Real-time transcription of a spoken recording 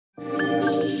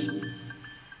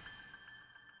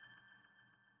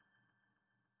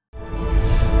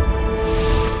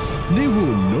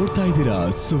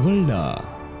ಸುವರ್ಣ.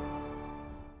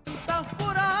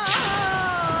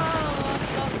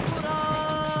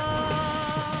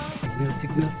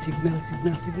 Signal signal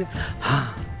signal signal. ಹಾ,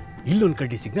 ಇಲ್ಲೊಂದು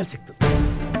ಕಡ್ಡಿ ಸಿಗ್ನಲ್ ಸಿಕ್ತು.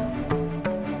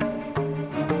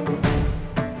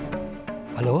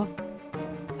 ಹಲೋ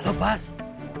ಹಲೋ ಬಾಸ್,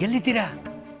 ಎಲ್ಲಿದ್ದೀರಾ?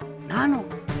 ನಾನು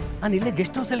ಇಲ್ಲೇ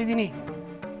ಗೆಸ್ಟ್ ಹೌಸಲ್ಲಿ ಇದ್ದೀನಿ.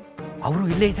 ಅವರು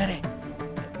ಇಲ್ಲೇ ಇದ್ದಾರೆ,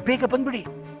 ಬೇಗ ಬಂದ್ಬಿಡಿ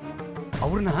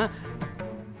ಅವ್ರನ್ನ.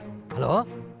 Hello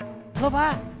hello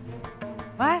boss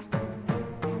boss.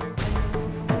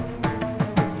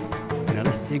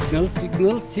 Signal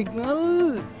signal signal.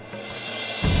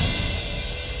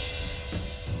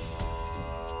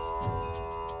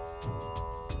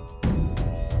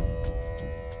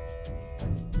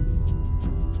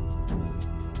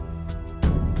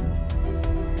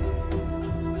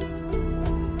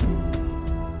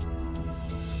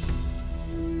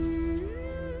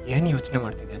 ಏನು ಯೋಚನೆ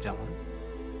ಮಾಡ್ತಿದ್ಯಾ ಜಾಮೂನ್?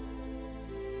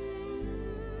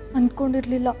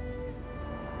 ಅಂದ್ಕೊಂಡಿರ್ಲಿಲ್ಲ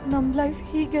ನಮ್ಮ ಲೈಫ್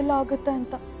ಹೀಗೆಲ್ಲ ಆಗುತ್ತೆ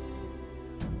ಅಂತ.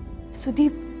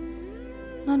 ಸುದೀಪ್,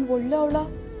 ನಾನು ಒಳ್ಳೆಯವಳ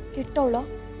ಕೆಟ್ಟವಳ?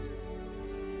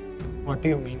 What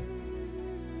you mean?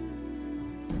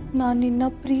 ನಾನು ನಿನ್ನ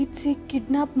ಪ್ರೀತಿಸಿ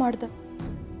ಕಿಡ್ನ್ಯಾಪ್ ಮಾಡಿದೆ.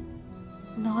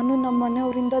 ನಾನು ನಮ್ಮ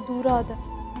ಮನೆಯವರಿಂದ ದೂರ ಆದೆ,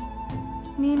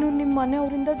 ನೀನು ನಿಮ್ಮ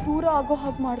ಮನೆಯವರಿಂದ ದೂರ ಆಗೋ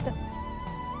ಹಾಗೆ ಮಾಡಿದೆ.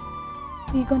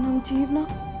 ಈಗ ನಮ್ಮ ಜೀವನ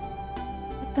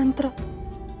ತಂತ್ರ.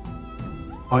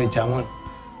 ಓಯ್ ಜಾಮೂನ್,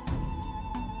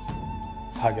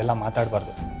 ಹಾಗೆಲ್ಲ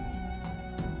ಮಾತಾಡಬಾರ್ದು.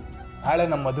 ನಾಳೆ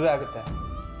ನಮ್ಮ ಮದುವೆ ಆಗುತ್ತೆ.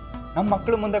 ನಮ್ಮ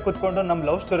ಮಕ್ಕಳು ಮುಂದೆ ಕೂತ್ಕೊಂಡು ನಮ್ಮ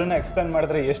ಲವ್ ಸ್ಟೋರಿನ ಎಕ್ಸ್ಪ್ಲೇನ್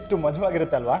ಮಾಡಿದ್ರೆ ಎಷ್ಟು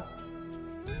ಮಜವಾಗಿರುತ್ತೆ ಅಲ್ವಾ?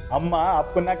 ಅಮ್ಮ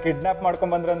ಅಪ್ಪನ್ನ ಕಿಡ್ನಾಪ್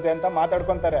ಮಾಡ್ಕೊಂಡ್ಬಂದ್ರಂತೆ ಅಂತ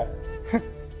ಮಾತಾಡ್ಕೊತಾರೆ.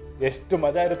 ಎಷ್ಟು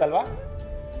ಮಜಾ ಇರುತ್ತಲ್ವಾ?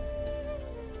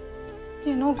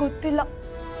 ಏನೋ ಗೊತ್ತಿಲ್ಲ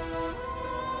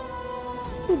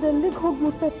ಇದೆಲ್ಲಿಗೆ ಹೋಗಿ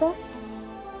ಮುಟ್ಟತ್ತೆ.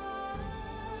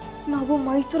 ನಾವು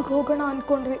ಮೈಸೂರಿಗೆ ಹೋಗೋಣ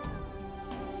ಅನ್ಕೊಂಡ್ವಿ,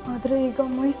 ಆದರೆ ಈಗ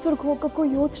ಮೈಸೂರಿಗೆ ಹೋಗೋಕ್ಕೂ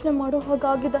ಯೋಚನೆ ಮಾಡೋ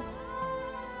ಹಾಗಾಗಿದೆ.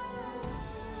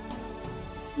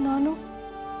 ನಾನು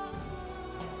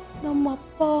ನಮ್ಮ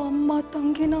ಅಪ್ಪ ಅಮ್ಮ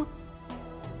ತಂಗಿನ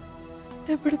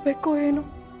ಬಿಡಬೇಕೋ ಏನೋ.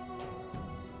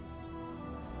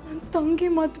 ನನ್ನ ತಂಗಿ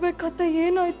ಮದುವೆ ಕತೆ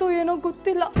ಏನಾಯ್ತೋ ಏನೋ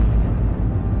ಗೊತ್ತಿಲ್ಲ.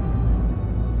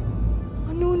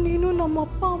 ನೀನು ನಮ್ಮ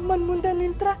ಅಪ್ಪ ಅಮ್ಮನ ಮುಂದೆ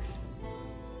ನಿಂತ್ರೆ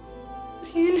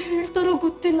ಏನು ಹೇಳ್ತಾರೋ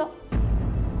ಗೊತ್ತಿಲ್ಲ.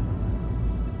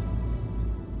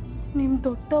 ನಿಮ್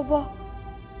ದೊಡ್ಡವ್ವ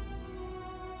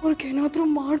ಅವ್ರಿಗೇನಾದ್ರೂ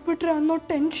ಮಾಡ್ಬಿಟ್ರೆ ಅನ್ನೋ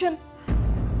ಟೆನ್ಷನ್.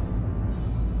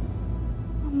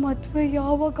 ಮದುವೆ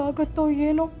ಯಾವಾಗ ಆಗುತ್ತೋ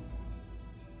ಏನೋ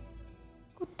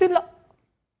ಗೊತ್ತಿಲ್ಲ.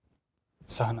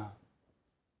 ಸಹನಾ,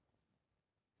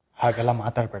 ಹಾಗೆಲ್ಲ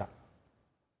ಮಾತಾಡಬೇಡ.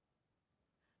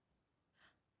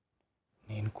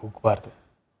 ನೀನು ಕೂಗಬಾರ್ದು.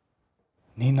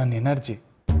 ನೀನು ನನ್ನ ಎನರ್ಜಿ.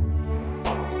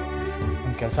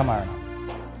 ಒಂದು ಕೆಲಸ ಮಾಡೋಣ,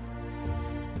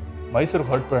 ಮೈಸೂರಿಗೆ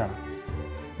ಹೊರಟ್ಬಿಡೋಣ.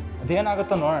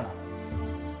 ಅದೇನಾಗುತ್ತೋ ನೋಡೋಣ,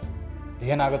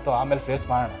 ಏನಾಗುತ್ತೋ ಆಮೇಲೆ ಫೇಸ್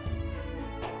ಮಾಡೋಣ.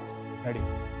 ನಡಿ,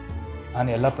 ನಾನು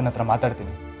ಯಲ್ಲಪ್ಪನ ಹತ್ರ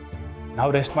ಮಾತಾಡ್ತೀನಿ.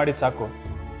 ನಾವು ರೆಸ್ಟ್ ಮಾಡಿದ್ದು ಸಾಕು,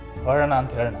 ಹೊರಡೋಣ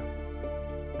ಅಂತ ಹೇಳೋಣ.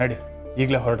 ನಡಿ,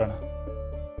 ಈಗಲೇ ಹೊರಡೋಣ.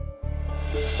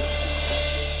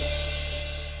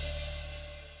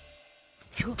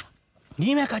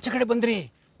 ನೀವ್ಯಾಕೆ ಆಚೆ ಕಡೆ ಬಂದ್ರಿ?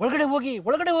 ಒಳಗಡೆ ಹೋಗಿ,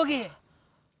 ಒಳಗಡೆ ಹೋಗಿ.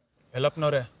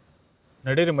 ಯಲ್ಲಪ್ಪನವ್ರೆ,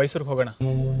 ನಡೀರಿ, ಮೈಸೂರಿಗೆ ಹೋಗೋಣ.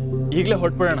 ಈಗಲೇ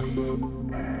ಹೊರಟ್ಬಿಡೋಣ.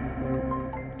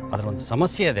 ಅದರೊಂದು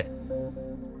ಸಮಸ್ಯೆ ಇದೆ,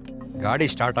 ಗಾಡಿ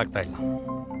ಸ್ಟಾರ್ಟ್ ಆಗ್ತಾ ಇಲ್ಲ.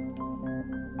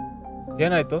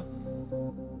 ಏನಾಯ್ತು?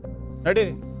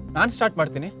 ನಡೀರಿ, ನಾನು ಸ್ಟಾರ್ಟ್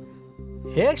ಮಾಡ್ತೀನಿ.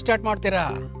 ಹೇಗೆ ಸ್ಟಾರ್ಟ್ ಮಾಡ್ತೀರಾ?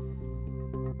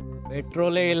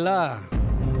 ಪೆಟ್ರೋಲೇ ಇಲ್ಲ.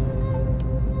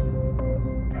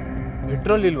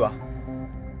 ಪೆಟ್ರೋಲ್ ಇಲ್ವಾ?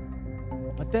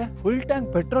 ಮತ್ತೆ ಫುಲ್ ಟ್ಯಾಂಕ್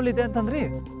ಪೆಟ್ರೋಲ್ ಇದೆ ಅಂತಂದ್ರಿ?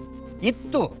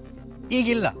 ಇತ್ತು,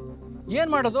 ಈಗಿಲ್ಲ. ಏನು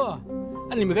ಮಾಡೋದು?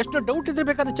 ಅಲ್ಲಿ ನಿಮಗೆಷ್ಟು ಡೌಟ್ ಇದ್ರೆ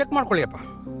ಬೇಕಾದ್ರೆ ಚೆಕ್ ಮಾಡ್ಕೊಳ್ಳಿಯಪ್ಪ.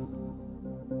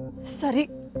 ಸರಿ,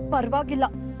 ಪರವಾಗಿಲ್ಲ.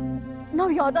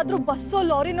 ನಾವು ಯಾವ್ದಾದ್ರೂ ಬಸ್ಸೋ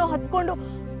ಲಾರಿನೋ ಹತ್ಕೊಂಡು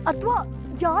ಅಥವಾ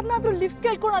ಯಾರನ್ನಾದ್ರೂ ಲಿಫ್ಟ್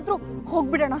ಕೇಳ್ಕೊಂಡಾದ್ರೂ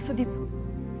ಹೋಗ್ಬಿಡೋಣ ಸುದೀಪ್.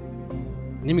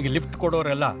 ನಿಮಗೆ ಲಿಫ್ಟ್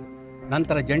ಕೊಡೋರೆಲ್ಲ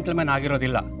ನಂತರ ಜೆಂಟಲ್ಮ್ಯಾನ್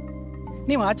ಆಗಿರೋದಿಲ್ಲ.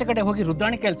 ನೀವು ಆಚೆ ಕಡೆ ಹೋಗಿ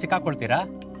ರುದ್ರಾಣಿ ಕೈಯಲ್ಲಿ ಸಿಕ್ಕಾಕೊಳ್ತೀರಾ?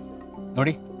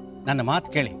 ನೋಡಿ, ನನ್ನ ಮಾತು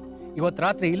ಕೇಳಿ, ಇವತ್ತು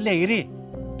ರಾತ್ರಿ ಇಲ್ಲೇ ಇರಿ.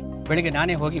 ಬೆಳಿಗ್ಗೆ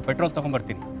ನಾನೇ ಹೋಗಿ ಪೆಟ್ರೋಲ್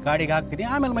ತೊಗೊಂಬರ್ತೀನಿ, ಗಾಡಿಗೆ ಹಾಕ್ತೀನಿ,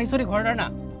 ಆಮೇಲೆ ಮೈಸೂರಿಗೆ ಹೊರಡೋಣ.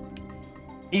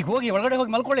 ಈಗ ಹೋಗಿ ಒಳಗಡೆ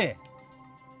ಹೋಗಿ ಮಲ್ಕೊಳ್ಳಿ,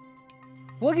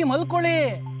 ಹೋಗಿ ಮಲ್ಕೊಳ್ಳಿ.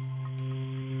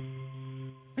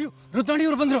 ಅಯ್ಯೋ, ರುದ್ರಾಣಿ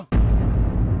ಇವ್ರು ಬಂದ್ರು.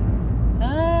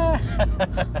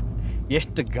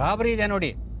 ಎಷ್ಟು ಗಾಬರಿ ಇದೆ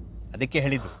ನೋಡಿ. ಅದಕ್ಕೆ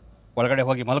ಹೇಳಿದ್ದು, ಒಳಗಡೆ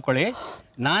ಹೋಗಿ ಮಲ್ಕೊಳ್ಳಿ,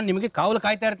 ನಾನು ನಿಮಗೆ ಕಾವಲು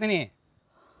ಕಾಯ್ತಾ ಇರ್ತೀನಿ.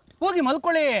 ಹೋಗಿ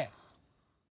ಮಲ್ಕೊಳ್ಳಿ.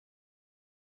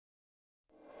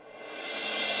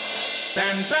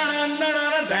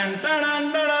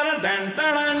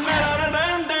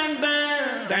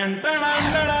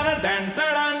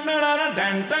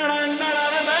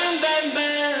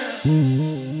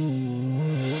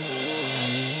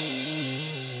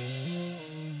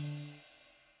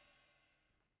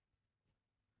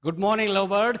 Good morning love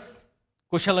birds.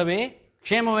 ಕುಶಲವೇ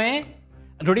ಕ್ಷೇಮವೇ?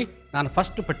 ನೋಡಿ, ನಾನು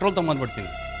ಫಸ್ಟ್ ಪೆಟ್ರೋಲ್ ತೊಗೊಂಬಂದ್ಬಿಡ್ತೀನಿ,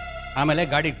 ಆಮೇಲೆ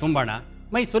ಗಾಡಿಗೆ ತುಂಬೋಣ,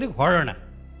 ಮೈಸೂರಿಗೆ ಹೊರಡೋಣ.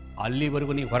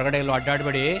 ಅಲ್ಲಿವರೆಗೂ ನೀವು ಹೊರಗಡೆ ಎಲ್ಲೂ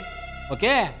ಅಡ್ಡಾಡಬೇಡಿ.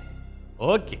 Okay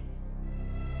okay.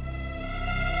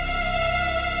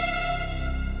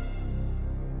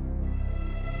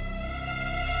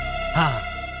 ಹಾಂ,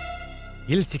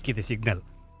 ಇಲ್ಲಿ ಸಿಕ್ಕಿದೆ ಸಿಗ್ನಲ್.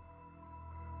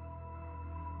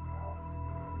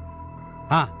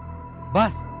 ಹಾಂ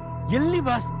ಬಾಸ್, ಎಲ್ಲಿ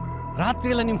ಬಾಸ್?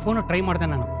 ರಾತ್ರಿ ಎಲ್ಲ ನಿಮ್ಮ ಫೋನ್ ಟ್ರೈ ಮಾಡಿದೆ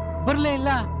ನಾನು, ಬರಲೇ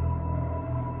ಇಲ್ಲ.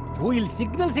 ಓ, ಇಲ್ಲಿ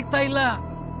ಸಿಗ್ನಲ್ ಸಿಗ್ತಾ ಇಲ್ಲ.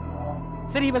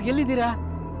 ಸರಿ, ಇವಾಗ ಎಲ್ಲಿದ್ದೀರಾ?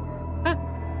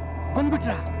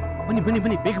 ಬಂದ್ಬಿಟ್ರಾ? ಬನ್ನಿ ಬನ್ನಿ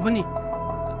ಬನ್ನಿ, ಬೇಗ ಬನ್ನಿ.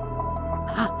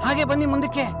 ಹಾಗೆ ಬನ್ನಿ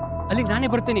ಮುಂದಕ್ಕೆ, ಅಲ್ಲಿಗೆ ನಾನೇ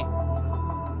ಬರ್ತೀನಿ.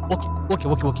 Okay okay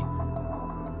okay okay.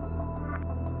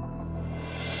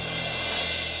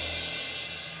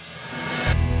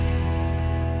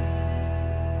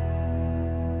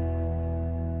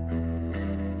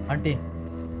 Aunty,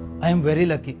 I am very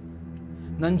lucky.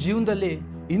 ನನ್ನ ಜೀವನದಲ್ಲಿ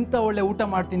ಇಂಥ ಒಳ್ಳೆ ಊಟ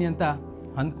ಮಾಡ್ತೀನಿ ಅಂತ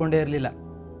ಅಂದ್ಕೊಂಡೇ ಇರಲಿಲ್ಲ.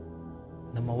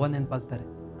 ನಮ್ಮವ್ವ ನೆನಪಾಗ್ತಾರೆ.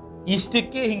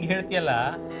 ಇಷ್ಟಕ್ಕೆ ಹಿಂಗೆ ಹೇಳ್ತೀಯಲ್ಲ,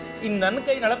 ಇನ್ನು ನನ್ನ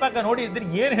ಕೈ ನಳಪಾಕ ನೋಡಿ ಇದ್ರೆ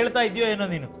ಏನು ಹೇಳ್ತಾ ಇದೆಯೋ ಏನೋ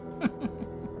ನೀನು.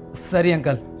 ಸರಿ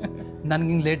ಅಂಕಲ್, ನನಗೆ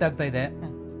ಹಿಂಗೆ ಲೇಟ್ ಆಗ್ತಾ ಇದೆ,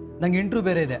 ನಂಗೆ ಇಂಟ್ರ್ಯೂ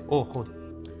ಬೇರೆ ಇದೆ. ಓ ಹೌದು,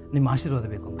 ನಿಮ್ಮ ಆಶೀರ್ವಾದ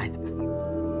ಬೇಕು. ಆಯ್ತಪ್ಪ,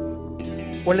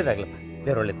 ಒಳ್ಳೇದಾಗ್ಲಪ್ಪ,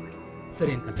 ಬೇರೆ ಒಳ್ಳೇದು.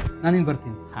 ಸರಿ ಅಂಕಲ್, ನಾನಿನ್ನು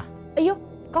ಬರ್ತೀನಿ. ಹಾಂ. ಅಯ್ಯೋ,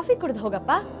 ಕಾಫಿ ಕುಡ್ದು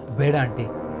ಹೋಗಪ್ಪ. ಬೇಡ ಆಂಟಿ,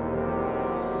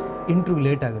 ಇಂಟ್ರ್ಯೂ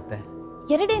ಲೇಟ್ ಆಗುತ್ತೆ.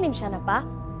 2 ನಿಮಿಷನಪ್ಪ,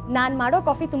 ನಾನ್ ಮಾಡೋ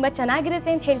ಕಾಫಿ ತುಂಬಾ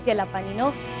ಚೆನ್ನಾಗಿರುತ್ತೆ ಅಂತ ಹೇಳ್ತೀಯಲ್ಲಪ್ಪ ನೀನು.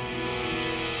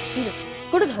 ಇರು,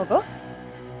 ಕುಡಿದು ಹೋಗು.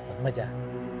 ಮಜ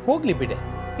ಹೋಗ್ಲಿ ಬಿಡೆ,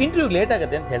 ಇಂಟರ್ವ್ಯೂ ಲೇಟ್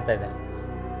ಆಗುತ್ತೆ ಅಂತ ಹೇಳ್ತಾ ಇದ್ದಾನೆ,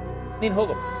 ನೀನು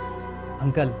ಹೋಗು.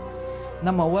 ಅಂಕಲ್,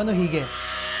 ನಮ್ಮ ಅವ್ವನೂ ಹೀಗೆ.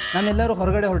 ನಾನೆಲ್ಲರೂ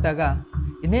ಹೊರಗಡೆ ಹೊರಟಾಗ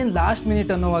ಇನ್ನೇನು ಲಾಸ್ಟ್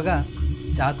ಮಿನಿಟ್ ಅನ್ನೋವಾಗ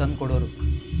ಚಹಾ ತಂದು ಕೊಡೋರು,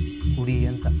 ಕುಡಿ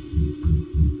ಅಂತ.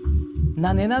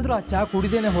 ನಾನೇನಾದರೂ ಆ ಚಹಾ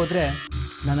ಕುಡಿದೇನೆ ಹೋದರೆ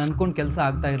ನಾನು ಅಂದ್ಕೊಂಡು ಕೆಲಸ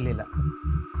ಆಗ್ತಾ ಇರಲಿಲ್ಲ.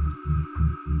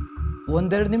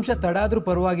 1-2 ನಿಮಿಷ ತಡ ಆದರೂ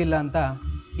ಪರವಾಗಿಲ್ಲ ಅಂತ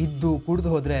ಇದ್ದು ಕುಡಿದು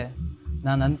ಹೋದರೆ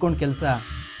ನಾನು ಅಂದ್ಕೊಂಡು ಕೆಲಸ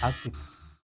ಆಗ್ತಿತ್ತು.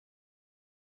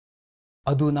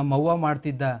 ಅದು ನಮ್ಮವ್ವ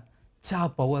ಮಾಡ್ತಿದ್ದ ಚಹಾ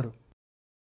ಪವರು.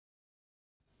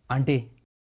 ಆಂಟಿ,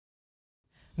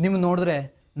 ನೀವು ನೋಡಿದ್ರೆ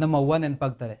ನಮ್ಮ ಅವ್ವ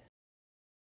ನೆನಪಾಗ್ತಾರೆ.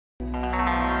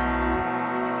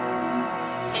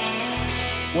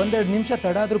 1-2 ನಿಮಿಷ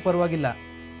ತಡ ಆದರೂ ಪರವಾಗಿಲ್ಲ,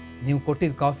 ನೀವು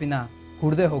ಕೊಟ್ಟಿದ್ದ ಕಾಫಿನ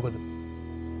ಕುಡ್ದೇ ಹೋಗೋದು.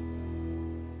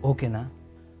 ಓಕೆನಾ?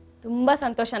 ತುಂಬಾ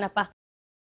ಸಂತೋಷನಪ್ಪ.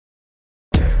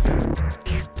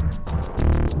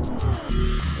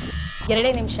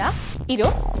 ಎರಡೇ ನಿಮಿಷ ಇರು.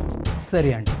 ಸರಿ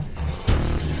ಆಂಟಿ.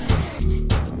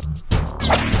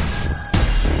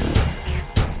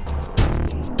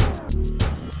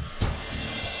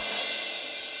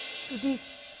 ಸುದೀಪ್,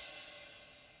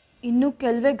 ಇನ್ನೂ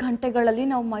ಕೆಲವೇ ಗಂಟೆಗಳಲ್ಲಿ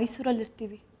ನಾವು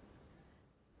ಮೈಸೂರಲ್ಲಿರ್ತೀವಿ.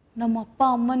 ನಮ್ಮ ಅಪ್ಪ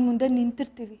ಅಮ್ಮನ ಮುಂದೆ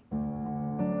ನಿಂತಿರ್ತೀವಿ.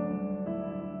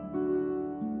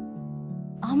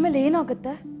 ಆಮೇಲೆ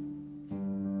ಏನಾಗುತ್ತೆ?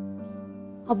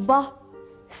 ಅಬ್ಬಾ,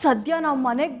 ಸದ್ಯ ನಾವು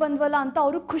ಮನೆಗೆ ಬಂದ್ವಲ್ಲ ಅಂತ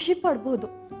ಅವರು ಖುಷಿ ಪಡ್ಬೋದು.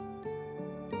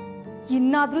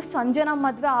 ಇನ್ನಾದ್ರೂ ಸಂಜೆ ನಮ್ಮ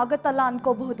ಮದ್ವೆ ಆಗತ್ತಲ್ಲ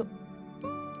ಅನ್ಕೋಬಹುದು.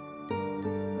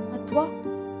 ಅಥವಾ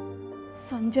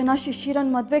ಸಂಜೆನ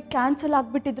ಶಿಶಿರನ್ ಮದ್ವೆ ಕ್ಯಾನ್ಸಲ್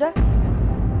ಆಗ್ಬಿಟ್ಟಿದ್ರೆ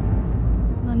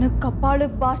ನನಗೆ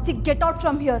ಕಪಾಳಕ್ಕೆ ಬಾರಿಸಿ ಗೆಟ್ ಔಟ್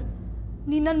ಫ್ರಮ್ ಹಿಯರ್,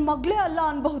 ನೀ ನನ್ನ ಮಗಳೇ ಅಲ್ಲ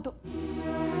ಅನ್ಬಹುದು.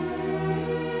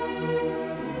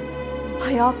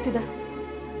 ಭಯ ಆಗ್ತಿದೆ.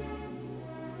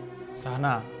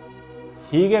 ಸಹನಾ,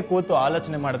 ಹೀಗೆ ಕೂತು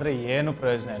ಆಲೋಚನೆ ಮಾಡಿದ್ರೆ ಏನು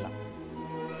ಪ್ರಯೋಜನ ಇಲ್ಲ.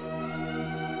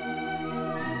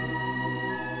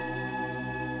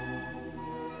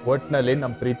 ಒಟ್ನಲ್ಲಿ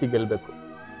ನಮ್ಮ ಪ್ರೀತಿ ಗೆಲ್ಬೇಕು,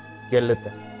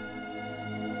 ಗೆಲ್ಲುತ್ತೆ.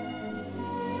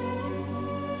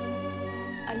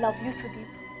 I love you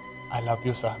Sudeep. I love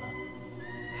you Sahana.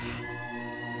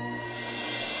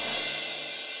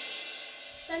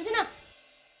 Sanjana,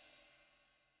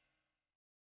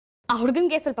 ಆ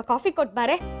ಹುಡುಗನ್ಗೆ ಸ್ವಲ್ಪ ಕಾಫಿ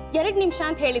ಕೊಟ್ಬಾರೆ. 2 ನಿಮಿಷ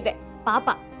ಅಂತ ಹೇಳಿದ್ದೆ. ಪಾಪ,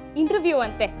 ಇಂಟರ್ವ್ಯೂ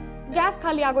ಅಂತೆ, ಗ್ಯಾಸ್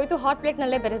ಖಾಲಿ ಆಗೋಯ್ತು, ಹಾಟ್ ಪ್ಲೇಟ್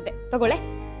ನಲ್ಲೇ ಬೆರೆಸ್ದೆ. ತಗೊಳ್ಳೆ.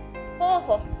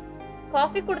 ಓಹೋ,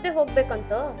 ಕಾಫಿ ಕುಡ್ದೆ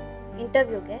ಹೋಗ್ಬೇಕಂತ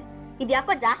ಇಂಟರ್ವ್ಯೂಗೆ?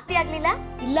 ಇದ್ಯಾಕೋ ಜಾಸ್ತಿ ಆಗ್ಲಿಲ್ಲ?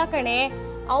 ಇಲ್ಲ ಕಣೆ,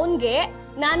 ಅವನ್ಗೆ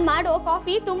ನಾನ್ ಮಾಡೋ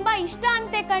ಕಾಫಿ ತುಂಬಾ ಇಷ್ಟ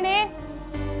ಅಂತೆ ಕಣೆ.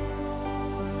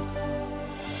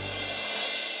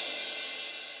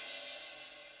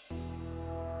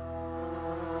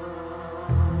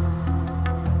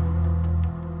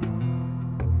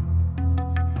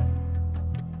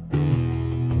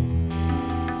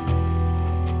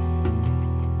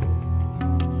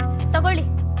 ತಗೊಳ್ಳಿ.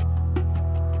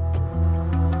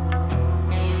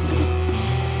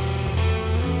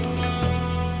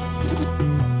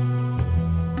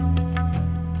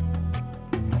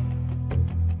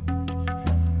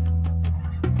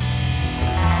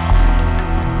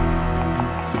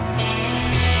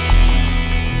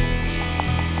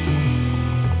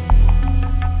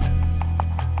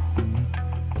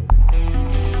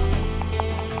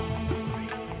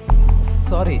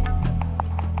 ಸಾರಿ.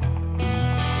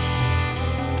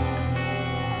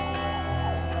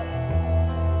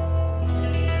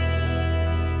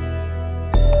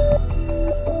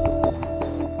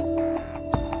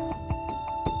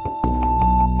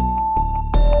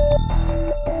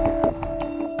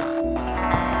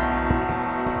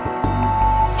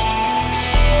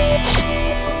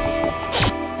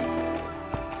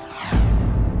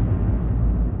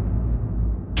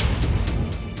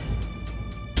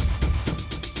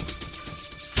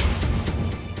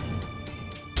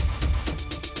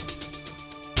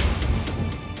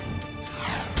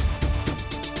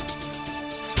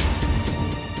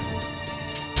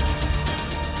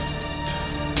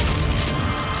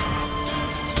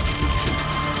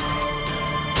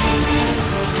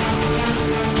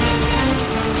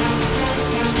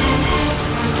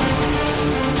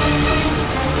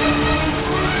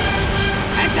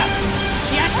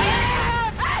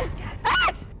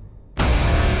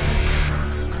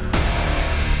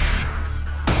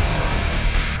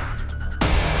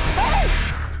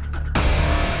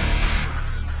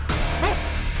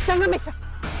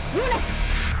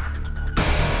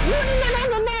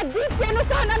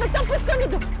 ನನ್ನ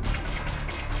ತಪ್ಪಿಸ್ಕೊಂಡಿದ್ದು.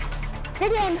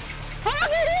 ಹಿಡಿ ಅವನ್ನ,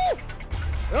 ಹೋಗಿಡಿ.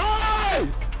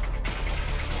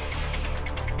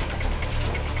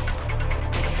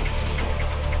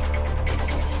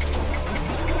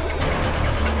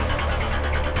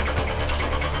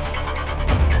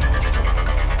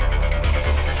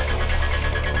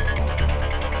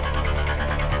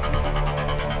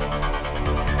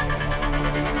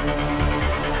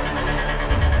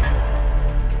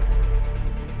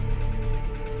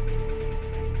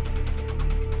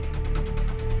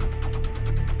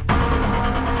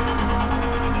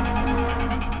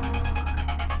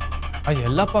 ಆ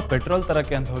ಎಲ್ಲಪ್ಪ ಪೆಟ್ರೋಲ್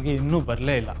ತರಕ್ಕೆ ಅಂತ ಹೋಗಿ ಇನ್ನೂ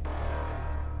ಬರಲೇ ಇಲ್ಲ.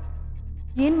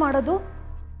 ಏನ್ ಮಾಡೋದು?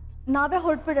 ನಾವೇ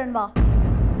ಹೊರಟ್ಬಿಡಣ್ವಾ?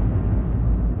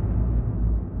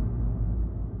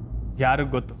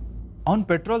 ಯಾರಿಗ್ ಗೊತ್ತು, ಅವನ್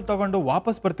ಪೆಟ್ರೋಲ್ ತಗೊಂಡು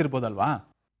ವಾಪಸ್ ಬರ್ತಿರ್ಬೋದಲ್ವಾ?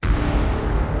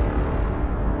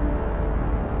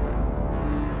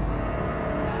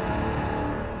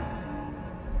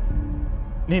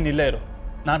 ನೀನ್ ಇಲ್ಲೇ ಇರು,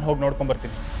 ನಾನು ಹೋಗಿ ನೋಡ್ಕೊಂಡ್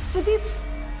ಬರ್ತೀನಿ. ಸುದೀಪ್,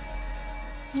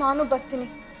 ನಾನು ಬರ್ತೀನಿ,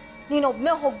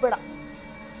 ನೀನೊಬ್ನೇ ಹೋಗ್ಬೇಡ.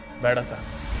 ಬೇಡ ಸರ್,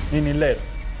 ನೀನ್ ಇಲ್ಲೇ ಇರು.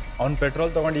 ಅವ್ನು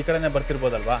ಪೆಟ್ರೋಲ್ ತಗೊಂಡು ಈ ಕಡೆನೆ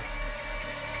ಬರ್ತಿರ್ಬೋದಲ್ವಾ?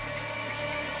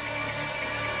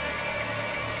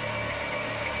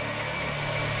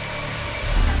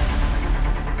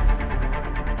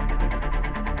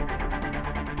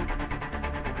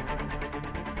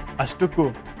 ಅಷ್ಟಕ್ಕೂ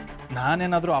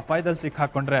ನಾನೇನಾದ್ರೂ ಅಪಾಯದಲ್ಲಿ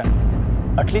ಸಿಕ್ಕಾಕೊಂಡ್ರೆ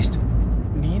ಅಟ್ಲೀಸ್ಟ್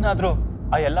ನೀನಾದ್ರೂ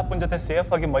ಆ ಎಲ್ಲಪ್ಪನ ಜೊತೆ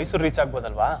ಸೇಫ್ ಆಗಿ ಮೈಸೂರು ರೀಚ್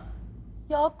ಆಗ್ಬೋದಲ್ವಾ?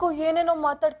 ಯಾಕೋ ಏನೇನೋ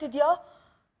ಮಾತಾಡ್ತಿದ್ಯಾ?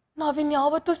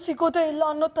 ನಾವಿನ್ಯಾವತ್ತೂ ಸಿಗೋದೇ ಇಲ್ಲ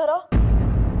ಅನ್ನೋ ಥರ.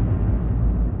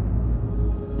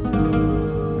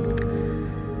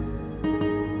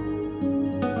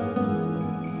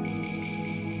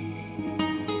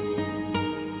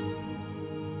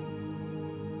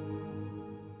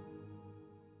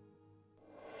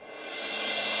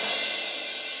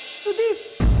 ಸುದೀಪ್,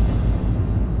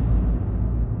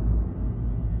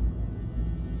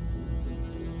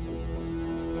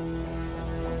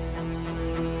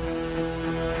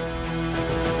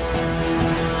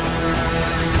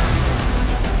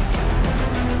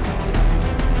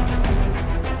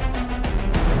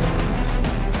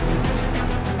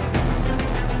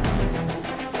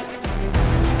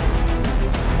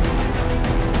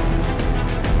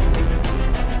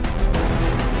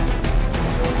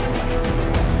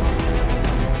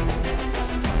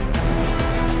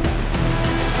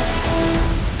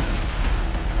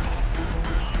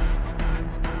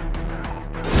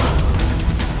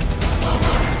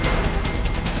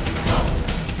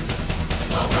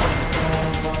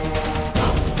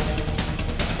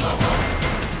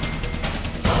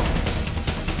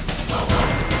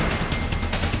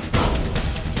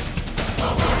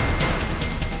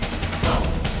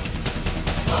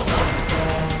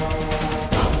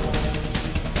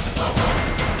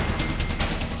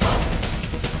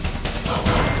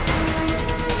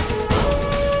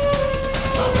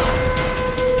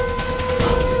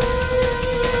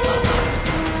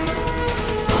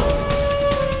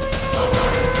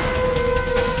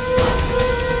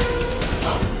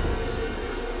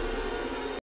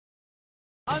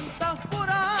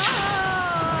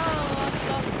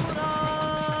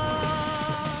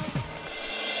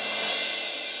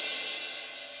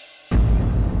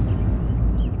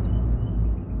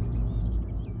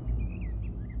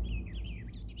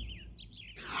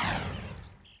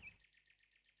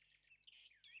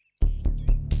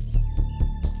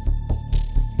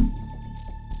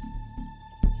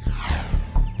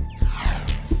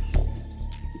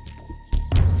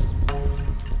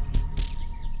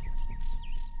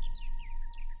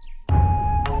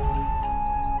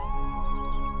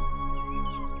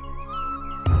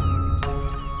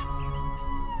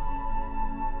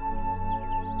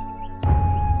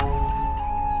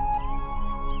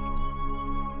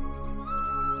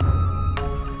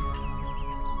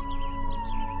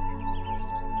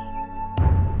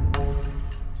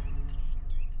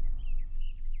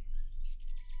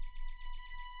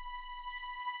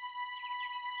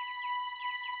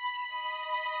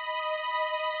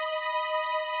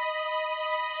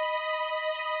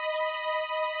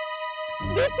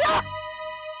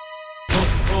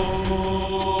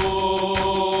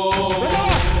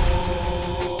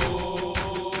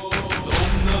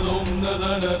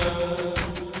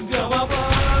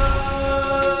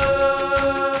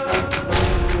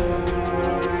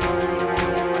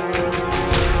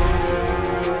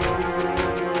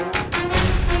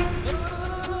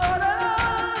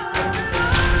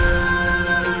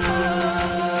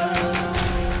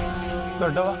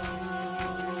 ದೊಡ್ಡವ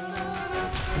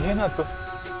ಏನಾಯ್ತು?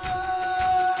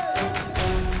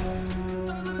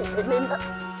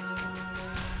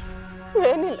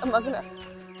 ಏನಿಲ್ಲ ಮಗನ,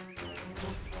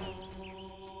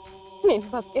 ನಿನ್ನ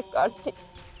ಬಗ್ಗೆ ಕಾಳಜಿ,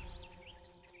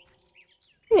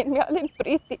 ನಿನ್ನ ಮ್ಯಾಲಿನ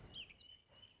ಪ್ರೀತಿ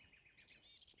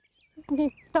ನೀ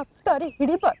ತಪ್ಪಾರಿ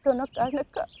ಹಿಡಿಬಾರ್ದು ಅನ್ನೋ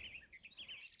ಕಾರಣಕ್ಕೆ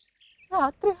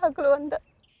ರಾತ್ರಿ ಹಗಲು ಒಂದ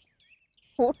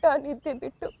ಊಟ ನಿದ್ದೆ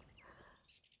ಬಿಟ್ಟು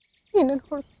ನಿನ್ನನ್ನು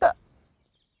ಹುಡ್ತಾ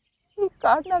ಈ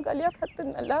ಕಾಡ್ನಾಗ ಅಲಿಯಕ್ಕೆ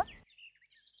ಹತ್ತದ್ನಲ್ಲ,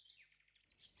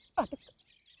 ಅದಕ್ಕೆ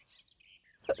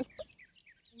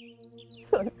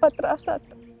ಸ್ವಲ್ಪ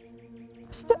ತ್ರಾಸಾತು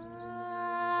ಅಷ್ಟೇ.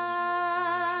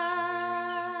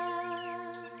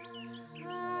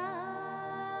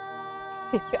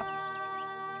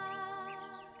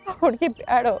 ಆ ಹುಡುಗಿ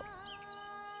ಬ್ಯಾಡೋ,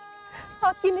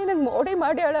 ಆಕಿ ನಿನಗೆ ಮೋಡಿ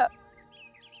ಮಾಡ್ಯಾಳ.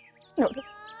 ನೋಡು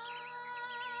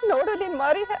ನೋಡು ನಿನ್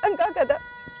ಮಾರಿ ಹಂಗಾಗದ.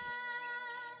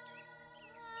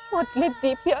 ಮೊದ್ಲಿದ್ದ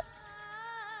ದೀಪ್ಯ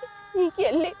ಈಗ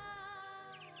ಎಲ್ಲಿ?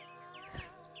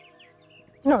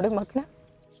 ನೋಡು ಮಗ್ನ,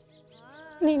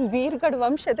 ನೀನ್ ವೀರಗಡ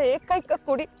ವಂಶದ ಏಕೈಕ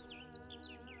ಕುಡಿ.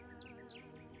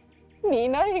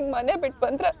 ನೀನ ಹಿಂಗ್ ಮನೆ ಬಿಟ್ಟು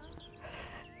ಬಂದ್ರ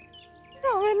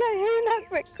ನಾವೆಲ್ಲ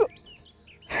ಏನಾಗ್ಬೇಕು?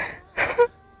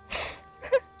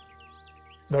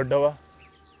 ದೊಡ್ಡವ,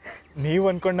 ನೀವು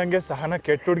ಅನ್ಕೊಂಡಂಗೆ ಸಹನ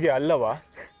ಕೆಟ್ಟ ಹುಡುಗಿ ಅಲ್ಲವ,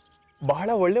 ಬಹಳ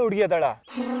ಒಳ್ಳೆ ಹುಡುಗಿ ಅದಾಳ.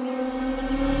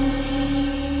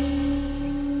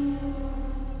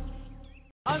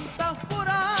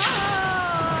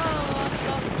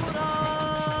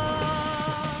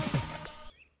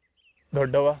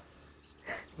 ದೊಡ್ಡವ,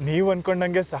 ನೀವು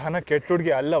ಅನ್ಕೊಂಡಂಗೆ ಸಹನ ಕೆಟ್ಟ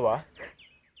ಹುಡುಗಿ ಅಲ್ಲವ,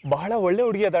 ಬಹಳ ಒಳ್ಳೆ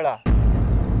ಹುಡುಗಿ ಅದಾಳ.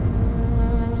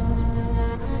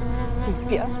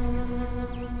 ದಿವ್ಯಾ,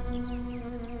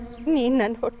 ನೀನ್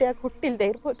ನನ್ನ ಹೊಟ್ಟೆಯಾಗ ಹುಟ್ಟಿಲ್ದೆ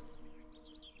ಇರ್ಬೋದು,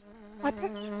 ಆದ್ರೆ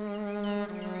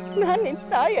ನಾನ್ ನಿನ್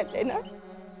ತಾಯಿ ಅಲ್ಲೇನಾ?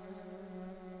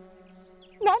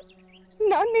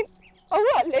 ನಾನ್ ನಿನ್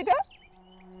ಅವ್ವ ಅಲ್ಲೇನಾ?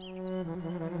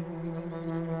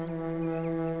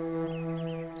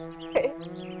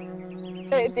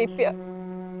 ದೀಪ್ಯ,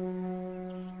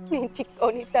 ನೀನ್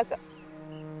ಚಿಕ್ಕವನಿದ್ದಾಗ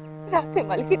ರಾತ್ರಿ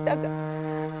ಮಲಗಿದ್ದಾಗ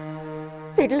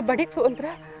ಸಿಡ್ಲು ಬಡಿತು ಅಂದ್ರ,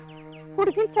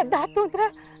 ಹುಡುಗಿನ ಸದ್ದಾತು ಅಂದ್ರ,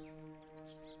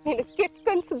 ನಿನಗೆ ಕೆಟ್ಟ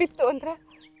ಕನ್ಸು ಬಿತ್ತು ಅಂದ್ರ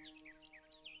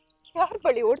ಯಾರ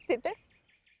ಬಳಿ ಓಡ್ತಿದ್ದೆ?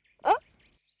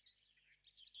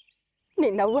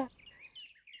 ನಿನ್ನವ್ವ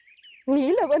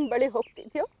ನೀಲವನ್ ಬಳಿ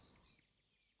ಹೋಗ್ತಿದ್ಯೋ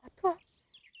ಅಥವಾ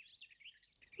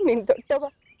ನಿನ್ ದೊಡ್ಡವ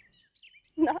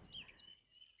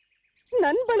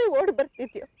ನನ್ನ ಬಳಿ ಓಡ್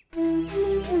ಬರ್ತಿದ್ಯೋ?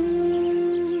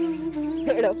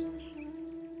 ಹೇಳೋ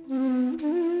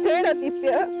ಹೇಳೋ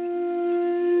ದೀಪ್ಯ.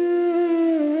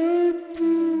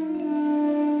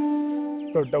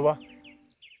 ದೊಡ್ಡವ,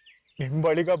 ನಿಮ್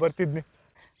ಬಳಿಗ ಬರ್ತಿದ್ನಿ.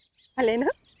 ಅಲ್ಲೇನ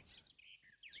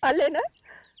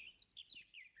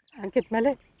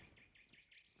ಹಾಗಿದ್ಮೇಲೆ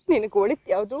ನಿನಗೆ ಒಳಿತ್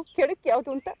ಯಾವುದು ಕೆಡಕ್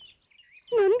ಯಾವುದು ಅಂತ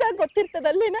ನನ್ಗಾಗಿ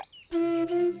ಗೊತ್ತಿರ್ತದಲ್ಲೇನ?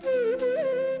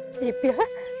 ದೀಪ್ಯ,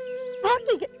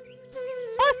 ಆಕಿಗೆ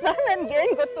ಆ ಸಹ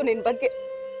ನನ್ಗೇನ್ ಗೊತ್ತು ನಿನ್ ಬಗ್ಗೆ?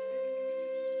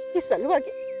 ಈ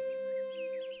ಸಲುವಾಗಿ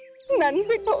ನನ್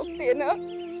ಬಿಟ್ಟು ಹೋಗ್ತೀಯನ?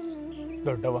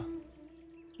 ದೊಡ್ಡವ,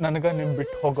 ನನಗ ನಿಮ್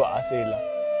ಬಿಟ್ಟು ಹೋಗೋ ಆಸೆ ಇಲ್ಲ,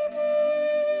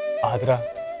 ಆದ್ರ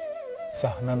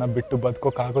ಸಹನನ ಬಿಟ್ಟು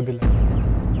ಬದುಕೋಕ್ಕಾಗೋದಿಲ್ಲ.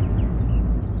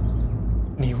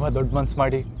 ನೀವ ದೊಡ್ಡ ಮನ್ಸು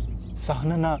ಮಾಡಿ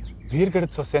ಸಹನನ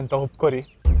ವೀರಗಡದ ಸೊಸೆ ಅಂತ ಒಪ್ಕೋರಿ.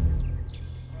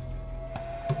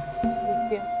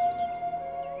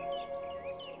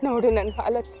 ನೋಡು ನನ್ನ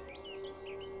ಹಾಲತ್,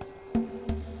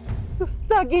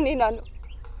 ಸುಸ್ತಾಗಿನಿ ನಾನು.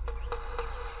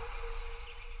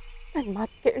 ನನ್ನ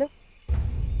ಮಾತು ಕೇಳು,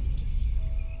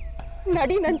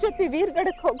 ನಡಿ ನನ್ನ ಜೊತೆ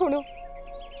ವೀರಗಡಕ್ಕೆ ಹೋಗೋಣ.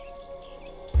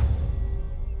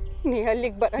 ನೀ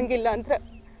ಅಲ್ಲಿಗೆ ಬರಂಗಿಲ್ಲ ಅಂದ್ರ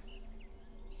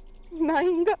ನಾ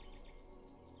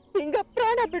ಹಿಂಗ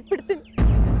ಪ್ರಾಣ ಬಿಟ್ಬಿಡ್ತೀನಿ.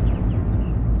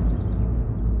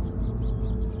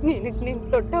 ನಿನಗ್ ನಿನ್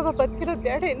ದೊಡ್ಡವ ಬದುಕಿರೋದ್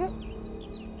ಬೇಡೇನು?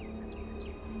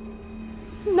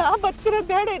 ನಾ ಬದುಕಿರೋದ್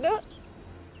ಬೇಡೇನು?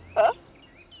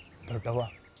 ದೊಡ್ಡವ,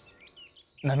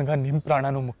 ನನಗ ನಿಮ್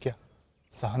ಪ್ರಾಣನೂ ಮುಖ್ಯ,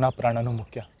 ಸಹನಾ ಪ್ರಾಣನೂ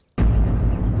ಮುಖ್ಯ.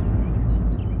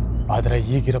 ಆದ್ರೆ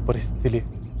ಈಗಿರೋ ಪರಿಸ್ಥಿತಿಲಿ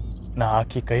ನಾ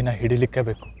ಆಕಿ ಕೈನ ಹಿಡಿಲಿಕ್ಕೆ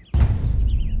ಬೇಕು.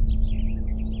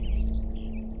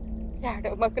 ಯಾಡ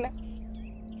ಮಗನ,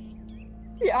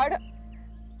 ಯಾಡ,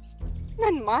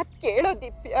 ನನ್ ಮಾತ್ ಕೇಳೋ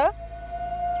ದೀಪ್ಯ.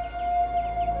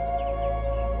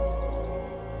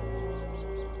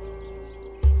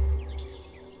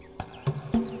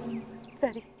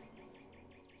 ಸರಿ,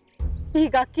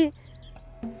 ಈಗ ಆಕಿ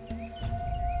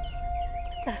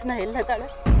ಸಹನ ಎಲ್ಲದಾಳ?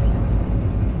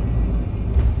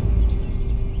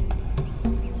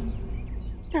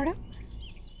 ನೋಡ,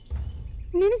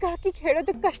 ನಿನಗೆ ಆಕಿಗೆ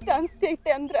ಹೇಳೋದಕ್ಕೆ ಕಷ್ಟ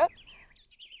ಅನಿಸ್ತೈತೆ ಅಂದ್ರ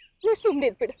ನೀ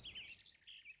ಸುಮ್ಮನಿದ್ಬಿಡು,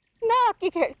 ನಾ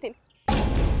ಆಕಿಗೆ ಹೇಳ್ತೀನಿ.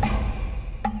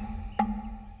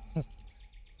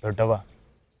 ದೊಡ್ಡವ,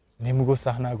 ನಿಮಗೂ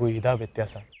ಸಹನಾಗೂ ಇದಾ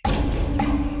ವ್ಯತ್ಯಾಸ.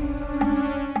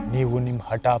 ನೀವು ನಿಮ್ಮ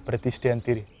ಹಠ ಪ್ರತಿಷ್ಠೆ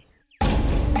ಅಂತೀರಿ,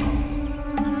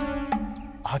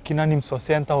 ಆಕಿನ ನಿಮ್ಮ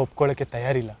ಸೊಸೆ ಅಂತ ಒಪ್ಕೊಳ್ಳೋಕ್ಕೆ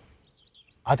ತಯಾರಿಲ್ಲ.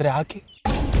 ಆದರೆ ಆಕೆ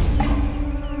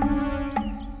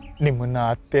ನಿಮ್ಮನ್ನ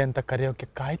ಅತ್ತೆ ಅಂತ ಕರೆಯೋಕೆ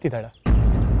ಕಾಯ್ತಿದ್ದಾಳ.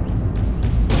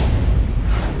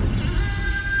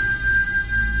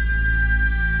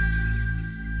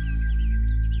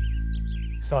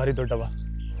 ಸಾರಿ ದೊಡ್ಡವ.